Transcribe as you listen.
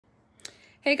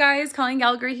Hey guys, Colleen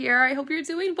Gallagher here. I hope you're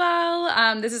doing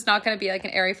well. This is not going to be like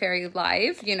an airy-fairy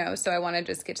live, so I want to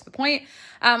just get to the point.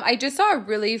 I just saw a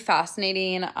really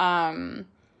fascinating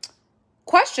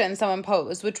question someone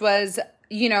posed, which was,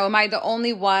 am I the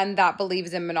only one that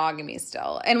believes in monogamy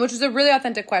still? And which is a really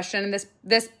authentic question. And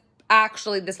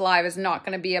this live is not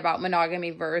going to be about monogamy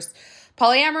versus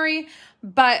polyamory,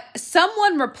 but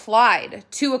someone replied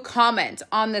to a comment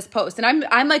on this post, and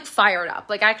I'm like fired up.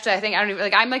 Like, actually,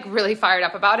 I'm like really fired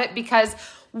up about it, because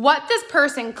what this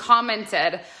person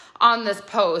commented on this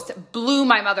post blew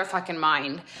my motherfucking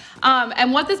mind.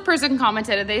 And what this person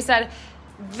commented, they said,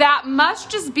 that must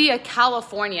just be a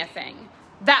California thing.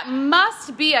 That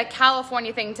must be a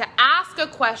California thing to ask a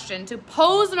question, to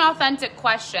pose an authentic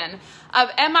question of,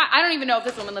 I don't even know if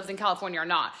this woman lives in California or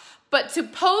not, but to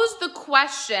pose the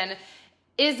question,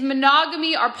 is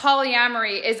monogamy or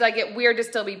polyamory, is like it weird to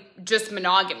still be just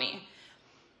monogamy?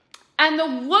 And the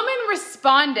woman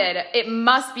responded, it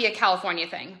must be a California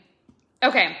thing.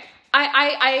 Okay,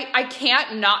 I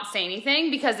can't not say anything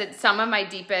because it's some of my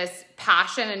deepest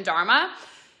passion and dharma.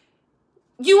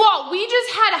 You all, we just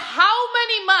had how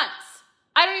many months?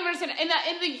 I don't even understand.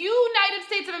 In the United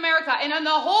States of America and in the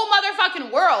whole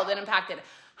motherfucking world it impacted.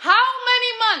 How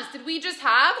many months did we just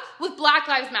have with Black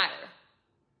Lives Matter?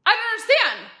 I don't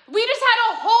understand. We just had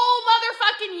a whole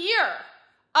motherfucking year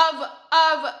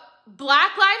of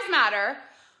Black Lives Matter.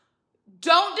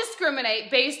 Don't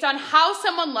discriminate based on how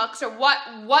someone looks or what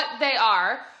they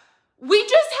are. We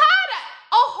just had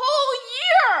a whole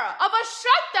year of a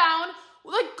shutdown.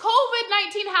 Like,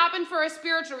 COVID-19 happened for a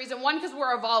spiritual reason. One, because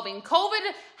we're evolving. COVID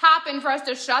happened for us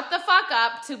to shut the fuck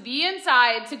up, to be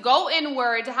inside, to go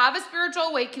inward, to have a spiritual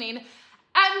awakening,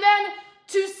 and then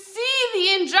to see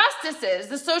the injustices,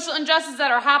 the social injustices that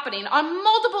are happening on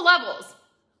multiple levels.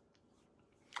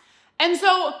 And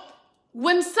so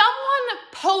when someone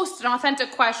posts an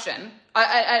authentic question,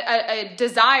 a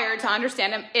desire to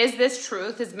understand, is this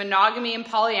truth? Is monogamy and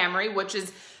polyamory, which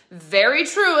is very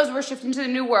true as we're shifting to the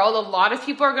new world. A lot of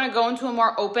people are going to go into a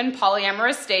more open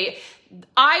polyamorous state.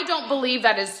 I don't believe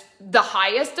that is the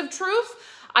highest of truth.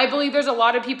 I believe there's a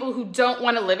lot of people who don't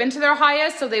want to live into their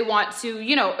highest, so they want to,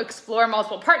 explore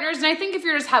multiple partners. And I think if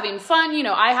you're just having fun,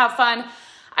 I have fun.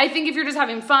 I think if you're just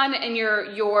having fun and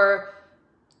you're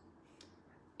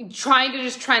trying to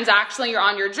just transactionally, you're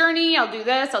on your journey, I'll do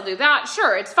this, I'll do that,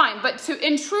 sure, it's fine. But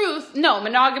in truth, no,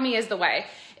 monogamy is the way.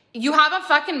 You have a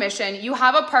fucking mission, you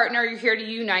have a partner you're here to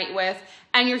unite with,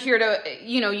 and you're here to,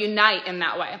 unite in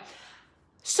that way.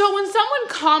 So when someone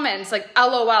comments like,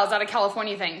 LOL, is that a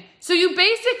California thing? So you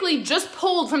basically just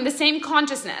pulled from the same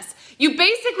consciousness. You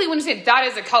basically, when you say that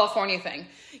is a California thing,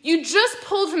 you just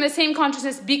pulled from the same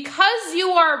consciousness because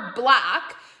you are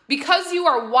Black, because you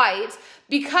are white,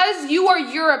 because you are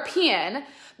European,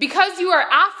 because you are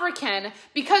African,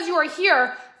 because you are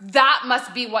here, that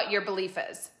must be what your belief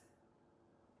is.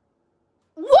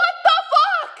 What the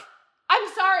fuck? I'm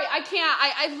sorry, I can't.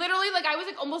 I literally, I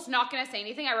was almost not gonna say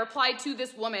anything. I replied to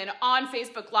this woman on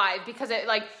Facebook Live because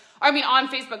on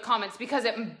Facebook comments, because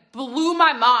it blew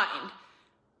my mind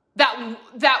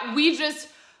that we just,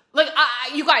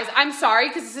 you guys, I'm sorry,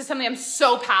 because this is something I'm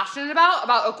so passionate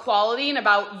about equality and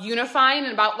about unifying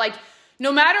and about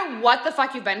no matter what the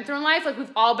fuck you've been through in life,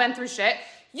 we've all been through shit.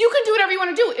 You can do whatever you want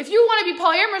to do. If you want to be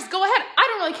polyamorous, go ahead. I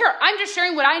don't really care. I'm just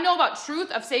sharing what I know about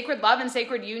truth of sacred love and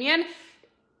sacred union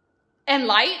and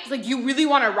light. You really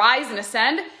want to rise and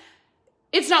ascend.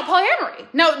 It's not polyamory.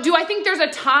 Now, do I think there's a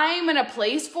time and a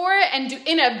place for it? And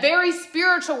in a very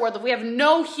spiritual world, if we have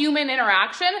no human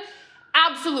interaction,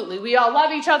 absolutely. We all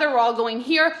love each other. We're all going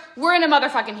here. We're in a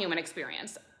motherfucking human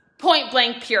experience. Point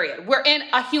blank, period. We're in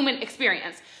a human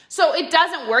experience. So it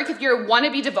doesn't work if you want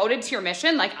to be devoted to your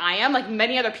mission, like I am, like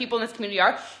many other people in this community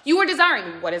are. You are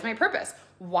desiring, what is my purpose?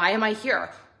 Why am I here?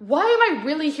 Why am I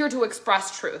really here to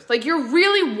express truth? You're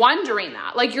really wondering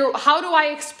that. How do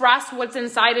I express what's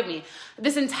inside of me?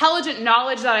 This intelligent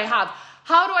knowledge that I have.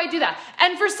 How do I do that?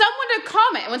 And for someone to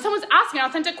comment when someone's asking an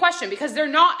authentic question, because they're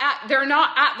not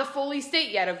at the fully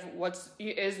state yet of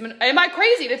am I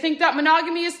crazy to think that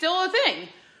monogamy is still a thing?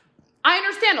 I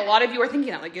understand a lot of you are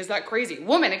thinking that, is that crazy?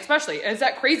 Women especially, is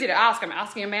that crazy to ask? I'm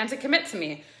asking a man to commit to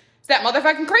me. Is that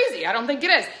motherfucking crazy? I don't think it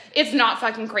is. It's not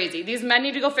fucking crazy. These men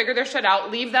need to go figure their shit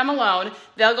out. Leave them alone.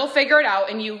 They'll go figure it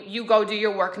out, and you go do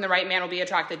your work, and the right man will be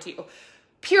attracted to you.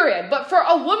 Period. But for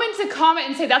a woman to comment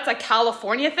and say that's a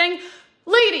California thing,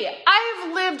 lady,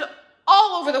 I've lived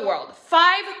all over the world,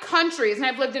 5 countries, and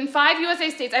I've lived in 5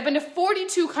 USA states. I've been to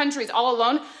 42 countries all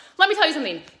alone. Let me tell you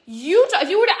something. Utah, if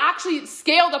you were to actually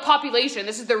scale the population,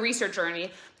 this is the research journey,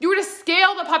 you were to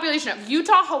scale the population of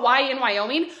Utah, Hawaii, and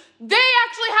Wyoming, They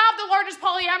actually have the largest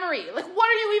polyamory. Like, what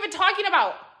are you even talking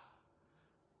about?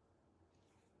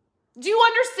 Do you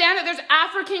understand that there's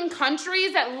African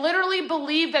countries that literally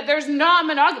believe that there's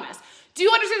non-monogamous? Do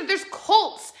you understand that there's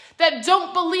cults that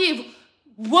don't believe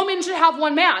women should have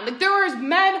one man? Like, there is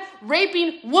men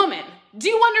raping women. Do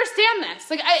you understand this?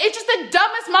 Like, it's just the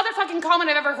dumbest motherfucking comment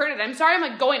I've ever heard. I'm sorry I'm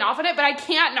like going off on it, but I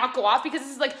can't not go off because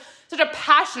this is like such a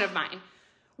passion of mine.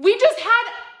 We just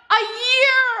had a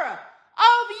year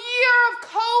of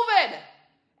COVID,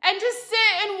 and to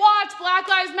sit and watch Black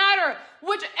Lives Matter,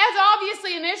 which is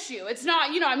obviously an issue. It's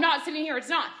not, I'm not sitting here, it's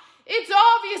not. It's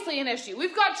obviously an issue.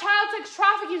 We've got child sex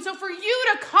trafficking, so for you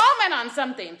to comment on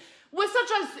something with such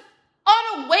an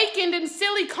unawakened and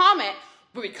silly comment,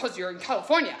 but because you're in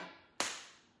California.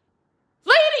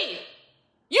 Lady,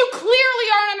 you clearly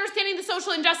aren't understanding the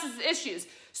social injustice issues.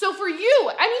 So for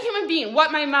you, any human being,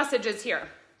 what my message is here.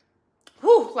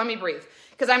 Whew, let me breathe,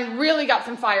 because I'm really got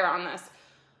some fire on this.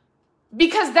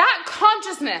 Because that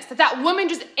consciousness that woman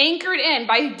just anchored in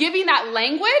by giving that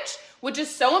language, which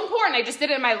is so important. I just did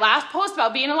it in my last post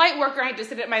about being a light worker. I just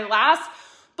did it in my last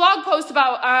blog post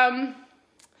about,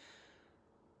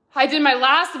 I did my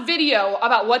last video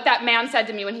about what that man said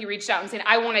to me when he reached out and said,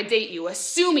 I want to date you,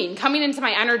 assuming, coming into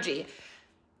my energy.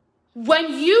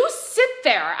 When you sit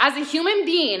there as a human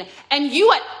being and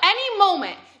you at any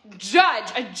moment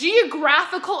judge a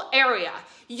geographical area,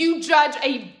 you judge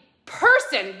a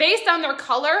person based on their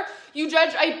color, you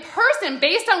judge a person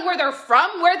based on where they're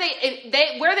from, where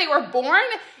they were born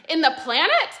in the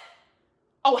planet?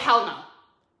 Oh, hell no.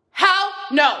 Hell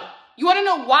no. You want to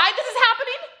know why this is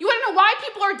happening? You want to know why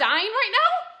people are dying right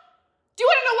now? Do you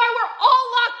want to know why we're all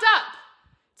locked up?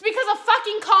 It's because of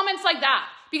fucking comments like that.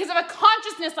 Because of a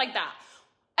consciousness like that.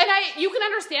 And you can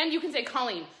understand, you can say,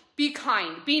 Colleen, be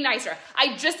kind, be nicer.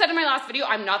 I just said in my last video,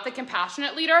 I'm not the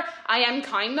compassionate leader. I am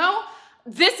kind though.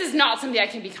 This is not something I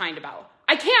can be kind about.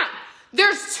 I can't.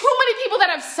 There's too many people that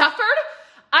have suffered.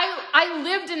 I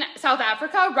lived in South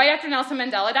Africa right after Nelson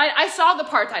Mandela died. I saw the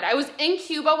apartheid. I was in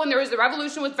Cuba when there was the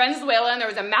revolution with Venezuela and there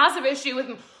was a massive issue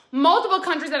with multiple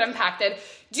countries that impacted.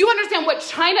 Do you understand what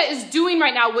China is doing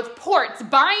right now with ports,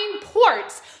 buying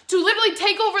ports to literally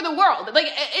take over the world? Like,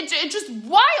 it's just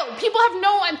wild. People have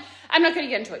no, and I'm not going to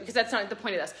get into it because that's not the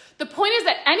point of this. The point is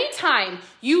that anytime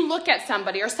you look at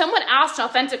somebody or someone asks an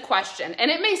authentic question,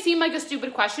 and it may seem like a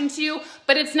stupid question to you,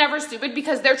 but it's never stupid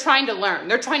because they're trying to learn.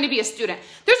 They're trying to be a student.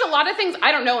 There's a lot of things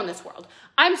I don't know in this world.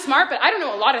 I'm smart, but I don't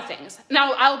know a lot of things.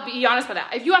 Now, I'll be honest with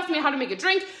that. If you ask me how to make a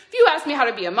drink, if you ask me how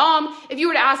to be a mom, if you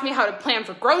were to ask me how to plan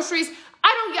for groceries,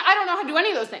 I don't know how to do any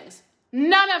of those things.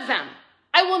 None of them.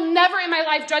 I will never in my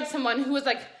life judge someone who is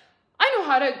like, I know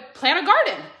how to plant a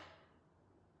garden.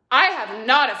 I have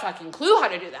not a fucking clue how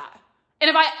to do that. And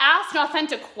if I ask an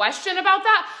authentic question about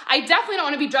that, I definitely don't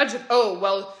want to be judged with, oh,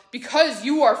 well, because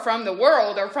you are from the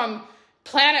world or from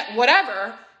planet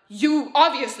whatever, you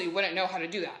obviously wouldn't know how to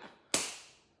do that. The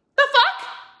fuck?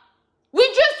 We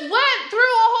just went through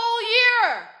a whole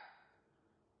year.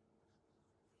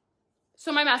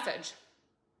 So my message,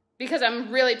 because I'm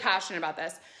really passionate about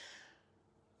this.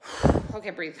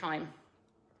 Okay, breathe, Colleen.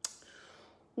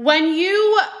 When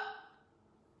you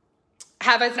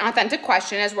have an authentic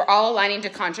question, as we're all aligning to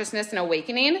consciousness and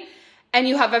awakening, and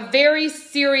you have a very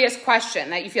serious question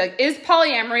that you feel like, is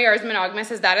polyamory or is monogamous,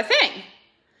 is that a thing?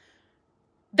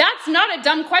 That's not a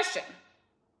dumb question.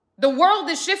 The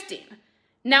world is shifting.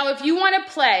 Now, if you want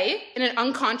to play in an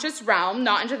unconscious realm,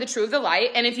 not into the true of the light,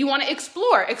 and if you want to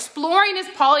explore, exploring is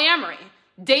polyamory.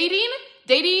 Dating,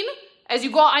 as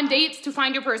you go out on dates to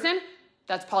find your person,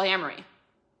 that's polyamory.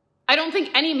 I don't think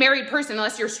any married person,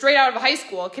 unless you're straight out of high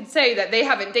school, could say that they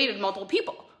haven't dated multiple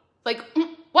people. Like,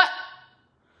 what?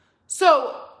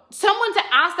 So, someone to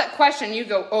ask that question, you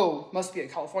go, oh, must be a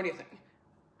California thing.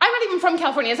 I'm not even from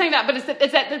California, it's not even that, but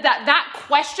it's that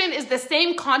question is the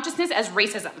same consciousness as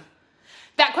racism.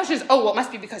 That question is, oh, well, it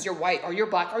must be because you're white or you're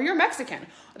black or you're Mexican.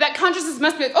 That consciousness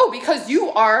must be like, oh, because you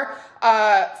are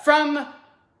from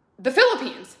the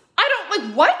Philippines.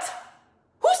 Like, what?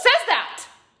 Who says that?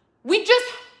 We just,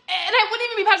 and I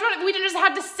wouldn't even be passionate about it, we just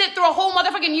had to sit through a whole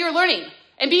motherfucking year learning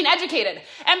and being educated,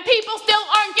 and people still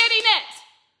aren't getting it.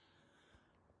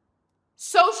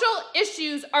 Social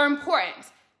issues are important.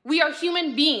 We are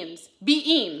human beings,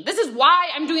 being. This is why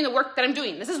I'm doing the work that I'm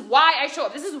doing. This is why I show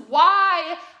up. This is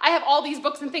why I have all these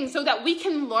books and things, so that we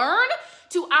can learn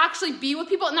to actually be with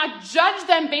people and not judge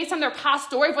them based on their past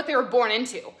story of what they were born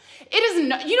into. It is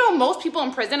not, most people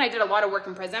in prison, I did a lot of work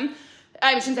in prison,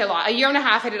 I shouldn't say a lot, a year and a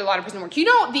half, I did a lot of prison work. You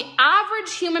know, the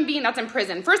average human being that's in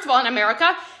prison, first of all, in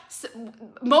America,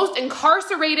 most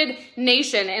incarcerated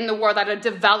nation in the world out of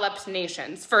developed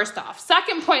nations, first off.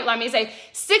 Second point, let me say,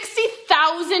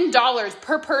 $60,000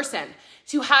 per person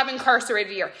to have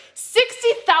incarcerated a year.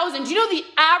 $60,000. Do you know the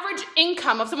average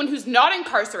income of someone who's not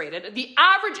incarcerated? The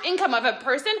average income of a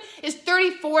person is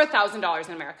 $34,000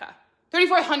 in America.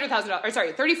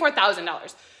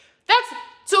 $34,000.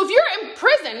 So if you're in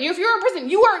prison,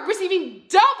 you are receiving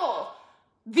double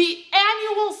the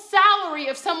annual salary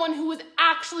of someone who is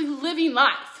actually living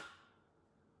life.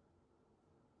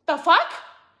 The fuck?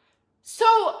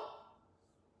 So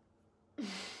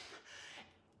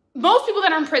most people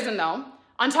that are in prison, though,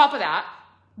 on top of that,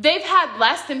 they've had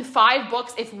less than 5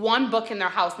 books, if 1 book in their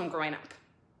house when growing up.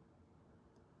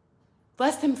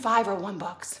 Less than 5 or 1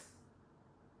 books.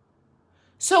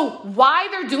 So why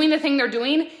they're doing the thing they're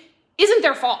doing isn't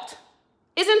their fault.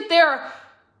 Isn't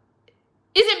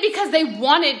because they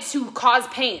wanted to cause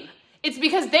pain. It's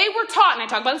because they were taught, and I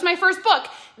talk about this in my first book,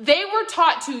 they were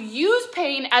taught to use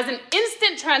pain as an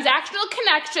instant transactional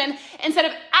connection instead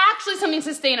of actually something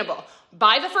sustainable.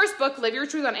 Buy the first book, Live Your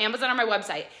Truth, on Amazon or my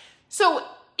website. So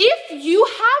if you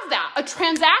have that, a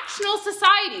transactional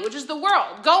society, which is the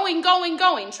world, going,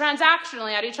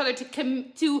 transactionally at each other to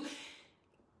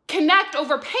connect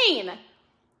over pain,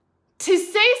 to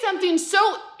say something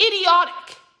so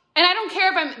idiotic, and I don't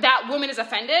care if that woman is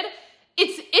offended,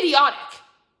 it's idiotic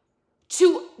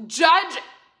to judge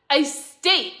a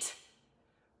state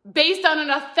based on an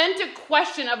authentic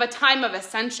question of a time of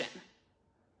ascension.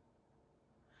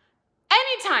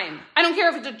 Anytime, I don't care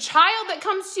if it's a child that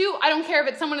comes to you, I don't care if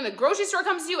it's someone in the grocery store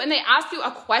comes to you and they ask you a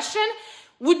question,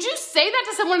 would you say that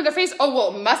to someone in their face? Oh,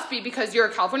 well, it must be because you're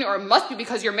a California, or it must be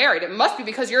because you're married. It must be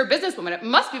because you're a businesswoman. It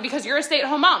must be because you're a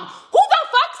stay-at-home mom. Who the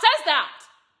fuck says that?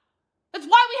 That's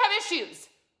why we have issues.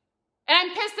 And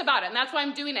I'm pissed about it, and that's why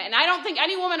I'm doing it. And I don't think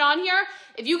any woman on here,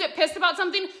 if you get pissed about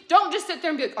something, don't just sit there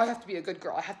and be like, oh, I have to be a good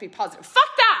girl. I have to be positive.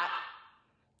 Fuck that.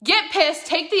 Get pissed,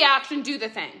 take the action, do the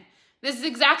thing. This is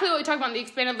exactly what we talk about in the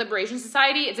Expanded Liberation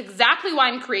Society. It's exactly why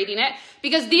I'm creating it,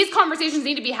 because these conversations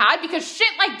need to be had, because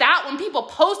shit like that, when people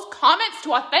post comments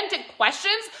to authentic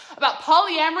questions about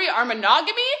polyamory or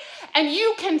monogamy, and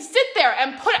you can sit there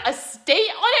and put a state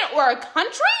on it or a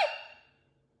country,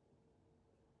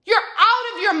 you're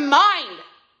out of your mind.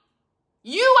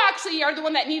 You actually are the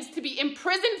one that needs to be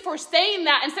imprisoned for saying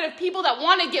that instead of people that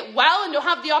want to get well and don't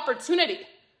have the opportunity.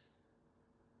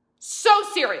 So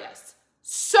serious.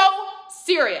 So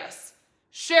serious.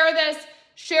 Share this,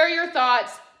 share your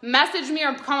thoughts, message me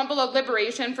or comment below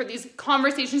Liberation for these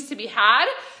conversations to be had,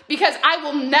 because I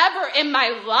will never in my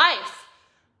life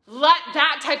let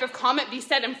that type of comment be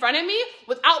said in front of me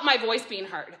without my voice being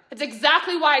heard. It's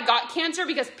exactly why I got cancer,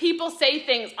 because people say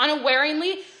things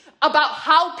unawareingly about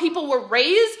how people were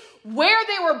raised, where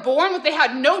they were born, what they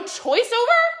had no choice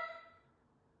over.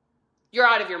 You're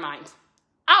out of your mind.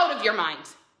 Out of your mind.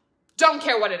 Don't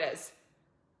care what it is.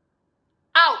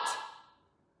 Out.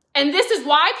 And this is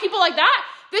why people like that,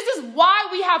 this is why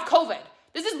we have COVID.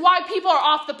 This is why people are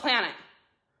off the planet.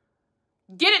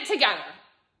 Get it together.